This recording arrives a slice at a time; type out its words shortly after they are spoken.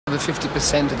Over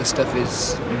 50% of the stuff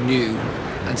is new,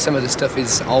 and some of the stuff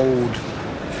is old,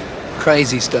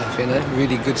 crazy stuff, you know,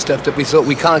 really good stuff that we thought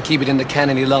we can't keep it in the can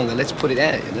any longer, let's put it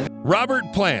out, you know. Robert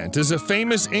Plant is a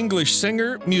famous English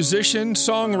singer, musician,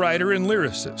 songwriter, and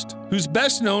lyricist, who's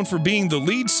best known for being the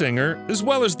lead singer as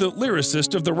well as the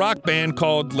lyricist of the rock band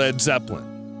called Led Zeppelin.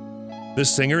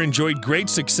 This singer enjoyed great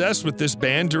success with this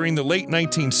band during the late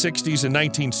 1960s and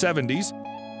 1970s.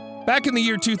 Back in the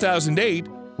year 2008,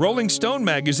 Rolling Stone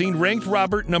magazine ranked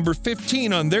Robert number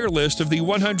 15 on their list of the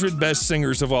 100 best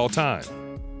singers of all time.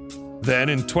 Then,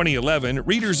 in 2011,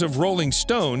 readers of Rolling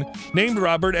Stone named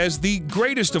Robert as the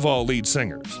greatest of all lead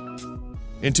singers.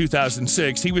 In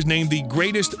 2006, he was named the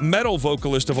greatest metal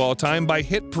vocalist of all time by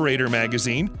Hit Parader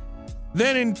magazine.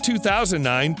 Then, in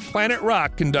 2009, Planet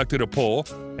Rock conducted a poll,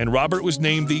 and Robert was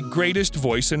named the greatest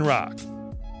voice in rock.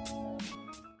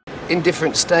 In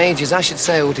different stages, I should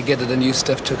say altogether the new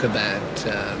stuff took about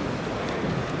 4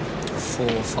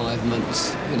 or 5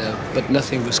 months, you know, but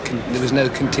nothing was, there was no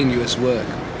continuous work.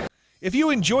 If you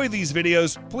enjoy these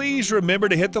videos, please remember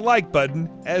to hit the like button,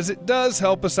 as it does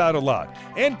help us out a lot.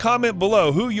 And comment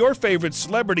below who your favorite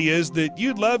celebrity is that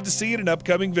you'd love to see in an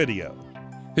upcoming video.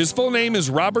 His full name is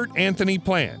Robert Anthony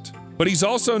Plant, but he's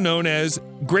also known as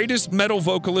greatest metal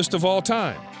vocalist of all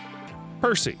time,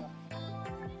 Percy.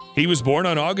 He was born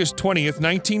on August 20th,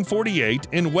 1948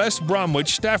 in West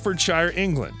Bromwich, Staffordshire,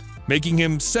 England, making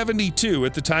him 72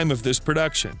 at the time of this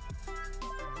production.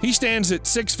 He stands at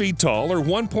 6 feet tall, or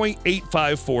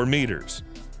 1.854 meters.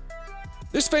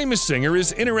 This famous singer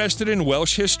is interested in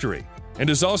Welsh history and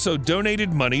has also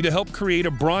donated money to help create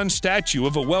a bronze statue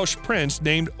of a Welsh prince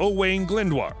named Owain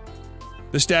Glyndwr.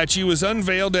 The statue was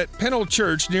unveiled at Pennell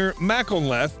Church near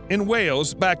Machynlleth in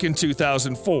Wales back in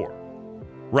 2004.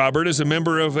 Robert is a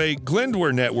member of a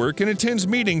Glyndwr network and attends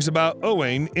meetings about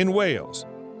Owain in Wales.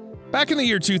 Back in the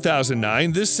year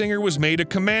 2009, this singer was made a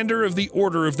Commander of the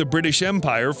Order of the British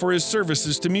Empire for his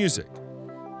services to music.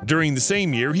 During the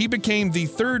same year, he became the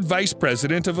 3rd vice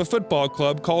president of a football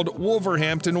club called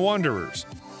Wolverhampton Wanderers.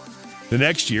 The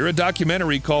next year, a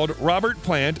documentary called Robert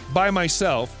Plant by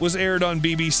Myself was aired on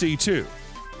BBC Two.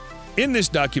 In this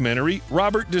documentary,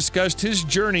 Robert discussed his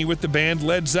journey with the band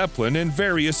Led Zeppelin and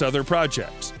various other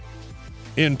projects.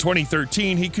 In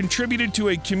 2013, he contributed to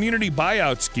a community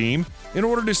buyout scheme in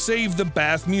order to save the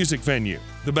Bath music venue,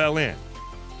 the Bell Inn.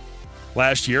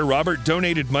 Last year, Robert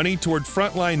donated money toward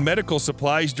frontline medical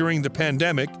supplies during the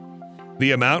pandemic.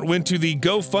 The amount went to the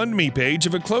GoFundMe page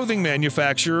of a clothing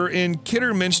manufacturer in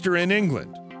Kidderminster in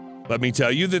England. Let me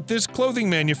tell you that this clothing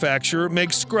manufacturer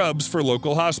makes scrubs for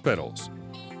local hospitals.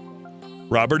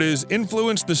 Robert has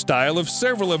influenced the style of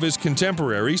several of his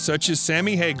contemporaries, such as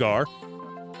Sammy Hagar,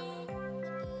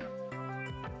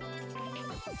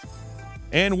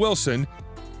 Ann Wilson,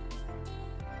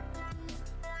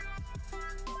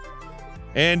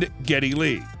 and Geddy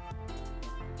Lee.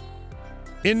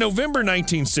 In November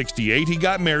 1968, he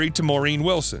got married to Maureen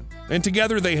Wilson, and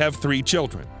together they have 3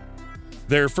 children.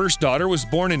 Their first daughter was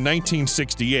born in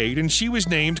 1968, and she was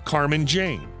named Carmen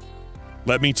Jane.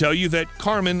 Let me tell you that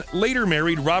Carmen later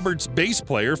married Robert's bass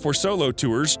player for solo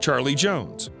tours, Charlie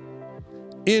Jones.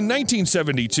 In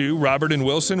 1972, Robert and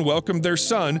Wilson welcomed their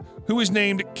son, who was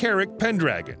named Carrick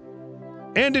Pendragon.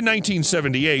 And in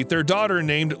 1978, their daughter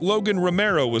named Logan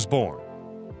Romero was born.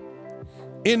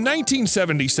 In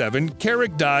 1977,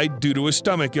 Carrick died due to a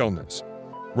stomach illness.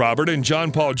 Robert and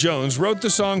John Paul Jones wrote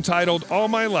the song titled All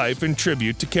My Life in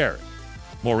tribute to Carrick.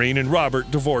 Maureen and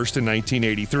Robert divorced in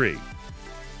 1983.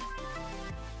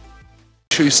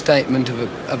 True statement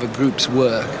of a group's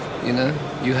work, you know.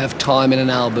 You have time in an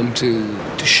album to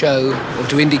show or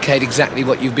to indicate exactly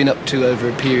what you've been up to over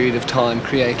a period of time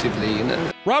creatively, you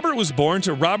know. Robert was born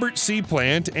to Robert C.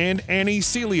 Plant and Annie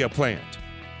Celia Plant.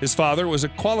 His father was a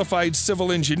qualified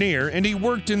civil engineer, and he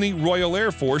worked in the Royal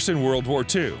Air Force in World War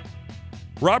II.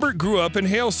 Robert grew up in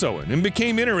Halesowen and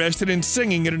became interested in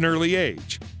singing at an early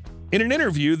age. In an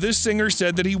interview, this singer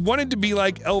said that he wanted to be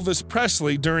like Elvis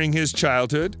Presley during his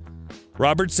childhood.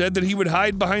 Robert said that he would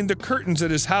hide behind the curtains at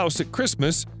his house at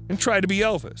Christmas and try to be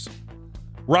Elvis.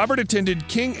 Robert attended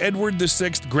King Edward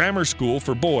VI Grammar School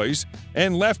for boys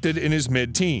and left it in his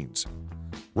mid-teens.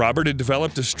 Robert had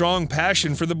developed a strong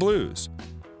passion for the blues.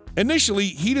 Initially,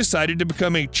 he decided to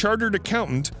become a chartered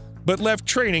accountant, but left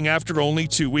training after only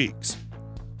 2 weeks.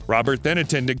 Robert then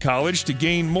attended college to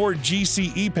gain more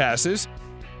GCE passes.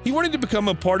 He wanted to become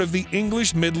a part of the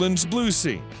English Midlands blues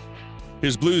scene.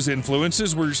 His blues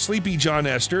influences were Sleepy John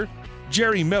Esther,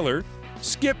 Jerry Miller,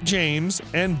 Skip James,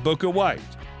 and Booker White.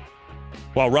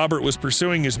 While Robert was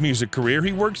pursuing his music career,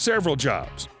 he worked several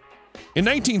jobs. In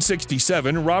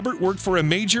 1967, Robert worked for a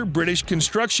major British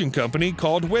construction company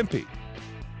called Wimpy.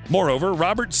 Moreover,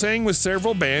 Robert sang with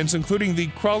several bands, including the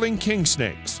Crawling King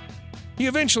Snakes. He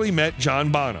eventually met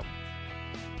John Bonham.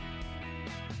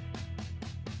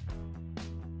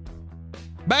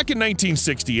 Back in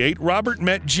 1968, Robert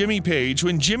met Jimmy Page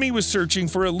when Jimmy was searching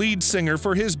for a lead singer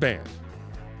for his band.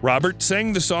 Robert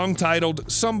sang the song titled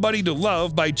 "Somebody to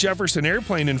Love" by Jefferson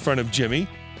Airplane in front of Jimmy.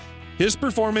 His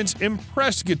performance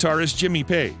impressed guitarist Jimmy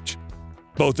Page.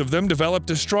 Both of them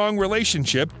developed a strong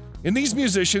relationship, and these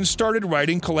musicians started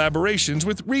writing collaborations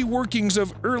with reworkings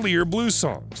of earlier blues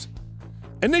songs.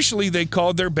 Initially, they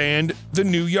called their band the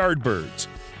New Yardbirds.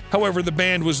 However, the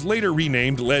band was later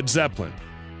renamed Led Zeppelin.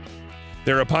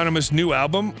 Their eponymous new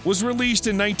album was released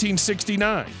in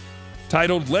 1969.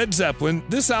 Titled Led Zeppelin,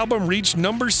 this album reached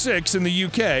number 6 in the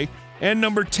UK and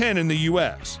number 10 in the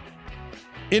US.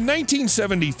 In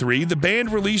 1973, the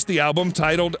band released the album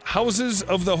titled Houses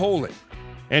of the Holy,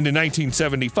 and in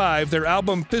 1975, their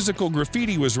album Physical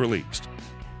Graffiti was released.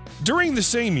 During the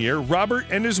same year, Robert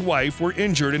and his wife were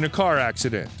injured in a car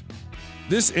accident.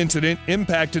 This incident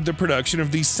impacted the production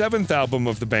of the 7th album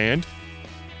of the band.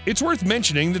 It's worth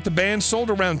mentioning that the band sold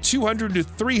around 200 to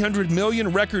 300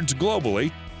 million records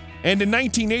globally, and in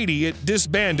 1980 it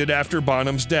disbanded after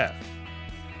Bonham's death.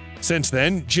 Since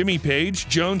then, Jimmy Page,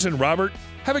 Jones, and Robert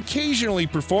have occasionally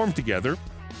performed together.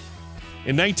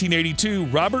 In 1982,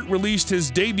 Robert released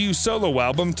his debut solo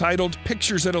album titled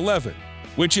Pictures at 11,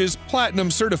 which is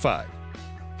platinum certified.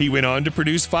 He went on to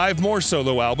produce 5 more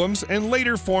solo albums and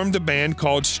later formed a band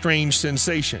called Strange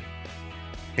Sensation.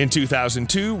 In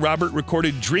 2002, Robert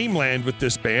recorded Dreamland with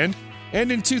this band,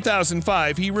 and in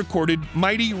 2005 he recorded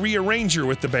Mighty Rearranger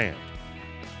with the band.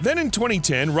 Then in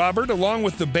 2010, Robert, along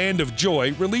with the Band of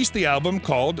Joy, released the album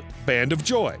called Band of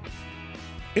Joy.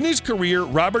 In his career,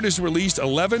 Robert has released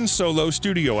 11 solo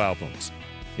studio albums.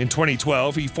 In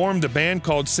 2012, he formed a band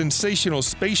called Sensational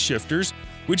Space Shifters,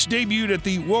 which debuted at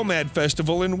the WOMAD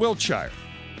Festival in Wiltshire.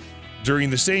 During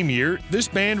the same year, this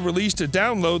band released a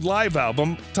download live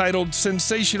album titled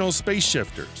Sensational Space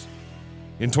Shifters.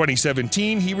 In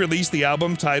 2017, he released the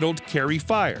album titled Carry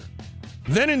Fire.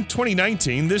 Then in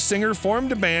 2019, this singer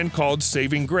formed a band called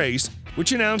Saving Grace,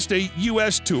 which announced a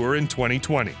US tour in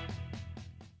 2020.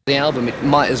 The album, it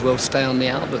might as well stay on the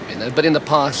album, you know. But in the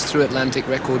past, through Atlantic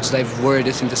Records, they've worried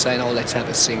us into saying, oh, let's have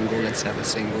a single, you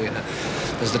know.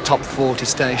 There's the top 40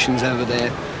 stations over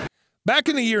there. Back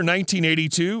in the year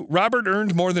 1982, Robert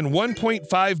earned more than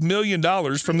 $1.5 million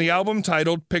from the album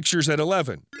titled Pictures at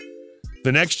 11.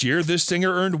 The next year, this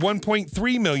singer earned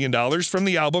 $1.3 million from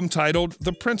the album titled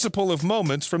The Principle of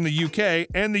Moments from the UK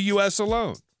and the US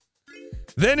alone.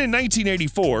 Then in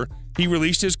 1984, he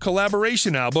released his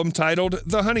collaboration album titled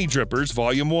The Honey Drippers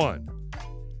Volume 1.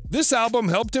 This album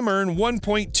helped him earn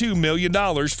 $1.2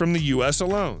 million from the US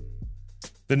alone.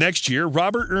 The next year,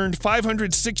 Robert earned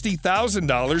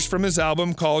 $560,000 from his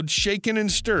album called Shaken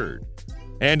and Stirred.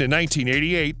 And in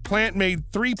 1988, Plant made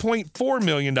 $3.4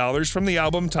 million from the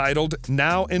album titled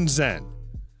Now and Zen.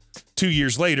 2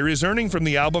 years later, his earning from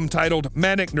the album titled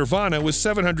Manic Nirvana was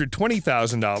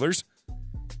 $720,000.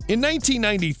 In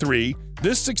 1993,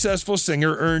 this successful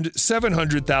singer earned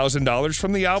 $700,000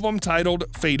 from the album titled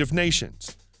Fate of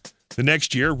Nations. The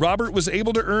next year, Robert was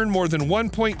able to earn more than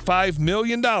 $1.5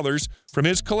 million from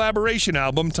his collaboration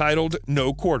album titled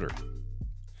No Quarter.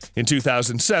 In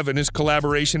 2007, his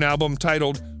collaboration album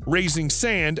titled Raising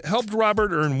Sand helped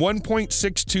Robert earn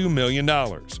 $1.62 million.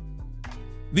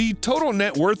 The total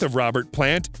net worth of Robert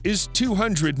Plant is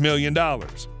 $200 million.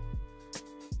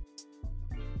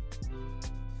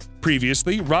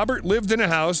 Previously, Robert lived in a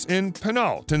house in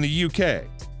Penalt in the UK.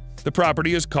 The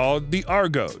property is called the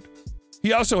Argode.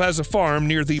 He also has a farm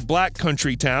near the Black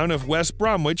Country town of West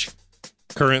Bromwich.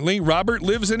 Currently, Robert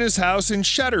lives in his house in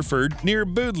Shatterford near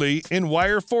Boodley in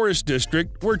Wyre Forest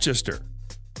District, Worcester.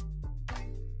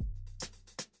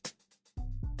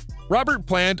 Robert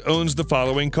Plant owns the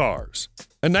following cars: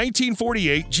 a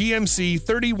 1948 GMC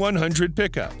 3100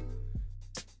 pickup,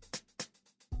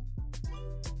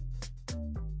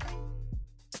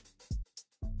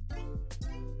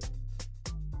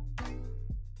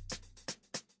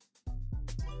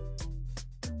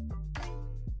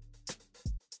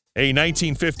 a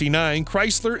 1959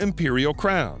 Chrysler Imperial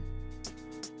Crown,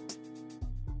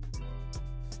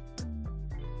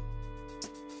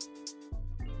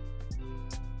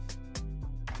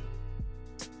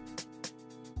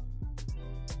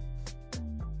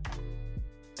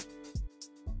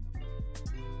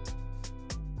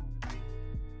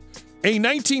 a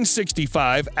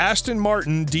 1965 Aston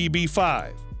Martin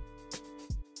DB5,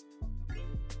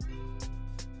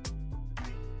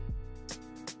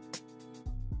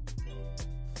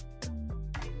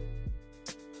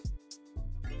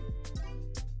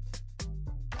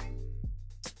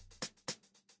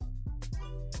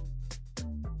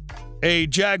 A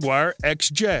Jaguar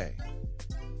XJ.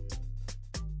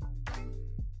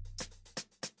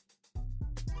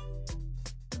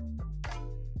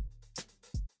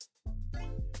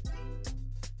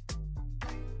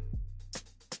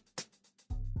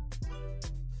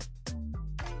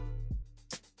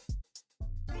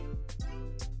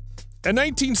 A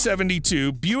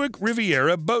 1972 Buick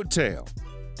Riviera boat tail.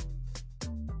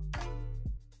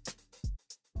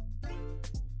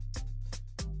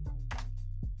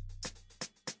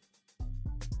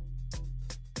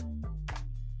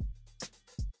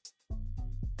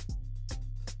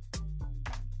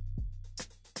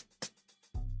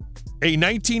 A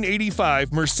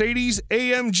 1985 Mercedes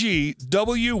AMG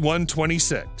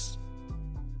W126.